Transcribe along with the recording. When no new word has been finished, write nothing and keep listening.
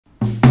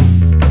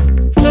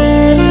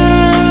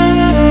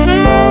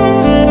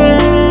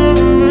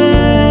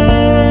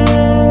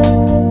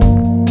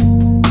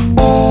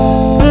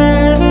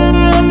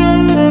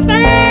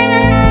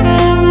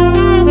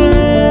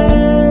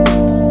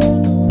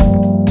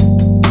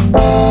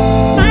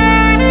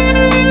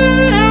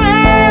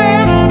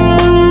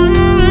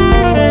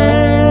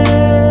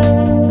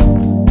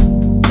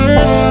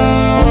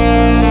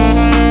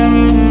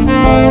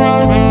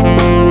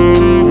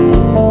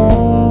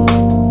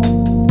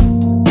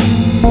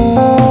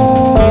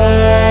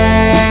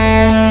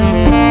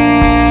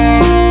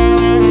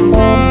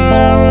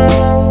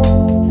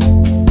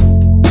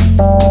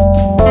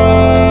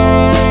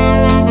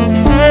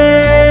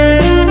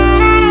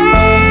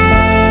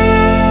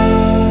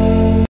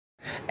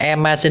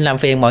Em xin làm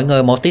phiền mọi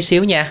người một tí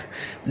xíu nha.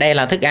 Đây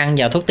là thức ăn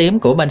và thuốc tím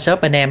của bên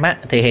shop bên em á.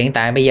 Thì hiện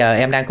tại bây giờ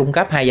em đang cung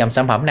cấp hai dòng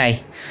sản phẩm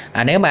này.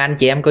 Nếu mà anh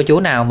chị em cô chú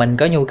nào mình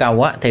có nhu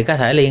cầu á thì có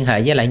thể liên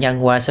hệ với lại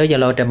Nhân qua số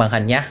Zalo trên màn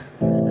hình nha.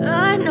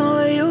 I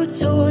know you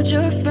told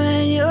your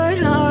friend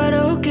you're not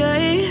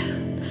okay,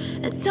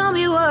 and tell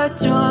me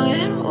what's wrong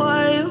and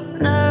why you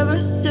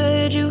never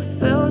said you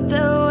felt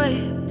that way.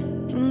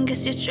 And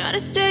guess you're trying to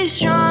stay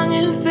strong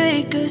and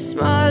fake a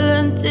smile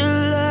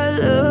until I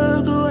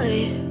look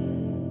away.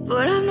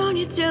 But I've known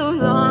you too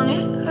long,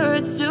 it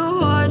hurts to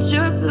watch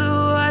your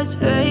blue eyes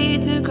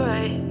fade to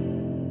gray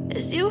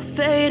as you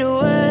fade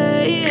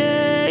away,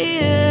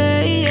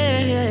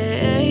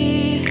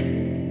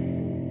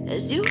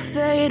 as you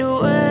fade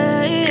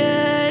away.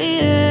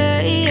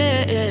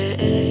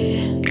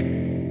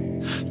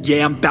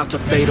 Yeah, I'm about to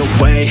fade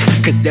away,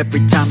 cause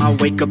every time I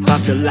wake up I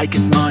feel like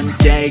it's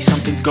Monday.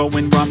 Something's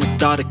going wrong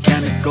with all the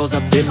chemicals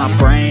up in my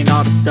brain.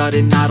 All of a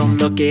sudden I don't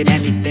look at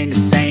anything the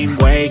same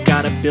way.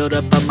 Gotta build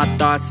up of my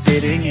thoughts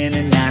sitting in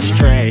an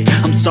ashtray.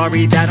 I'm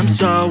sorry that I'm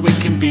so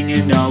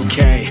inconvenient,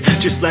 okay.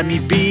 Just let me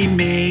be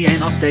me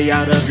and I'll stay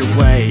out of your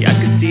way. I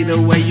can see the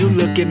way you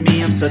look at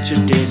me, I'm such a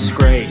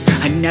disgrace.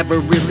 I never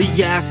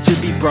really asked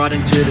to be brought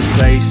into this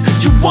place.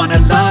 You wanna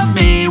love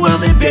me? Well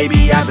then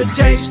baby I have a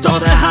taste. All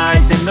the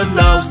highs and the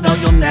lows, no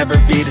you'll never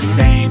be the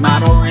same. I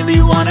don't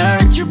really wanna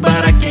hurt you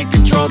but I can't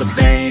control the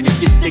pain.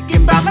 If you're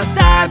sticking by my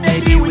side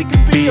maybe we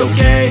could be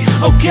okay.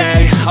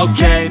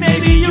 Okay,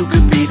 maybe you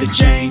could be the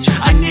change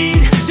I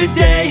need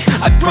today.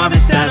 I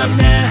promise that I've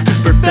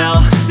never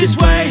felt this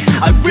way.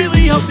 I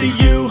really hope that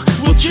you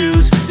will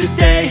choose to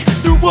stay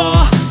through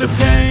all the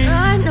pain.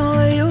 I know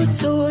you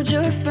told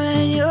your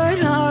friend you're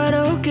not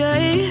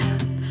okay,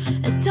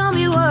 and tell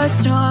me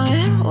what's wrong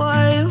and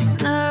why you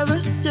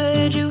never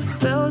said you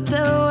felt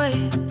that way.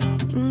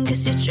 And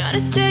guess you're trying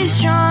to stay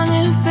strong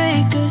and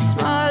fake a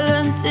smile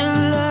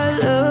until I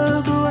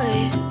look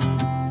away.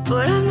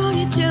 But I've known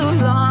you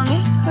too long,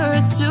 it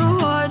hurts to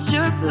watch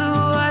your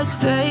blue eyes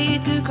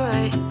fade to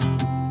gray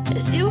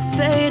as you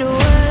fade away.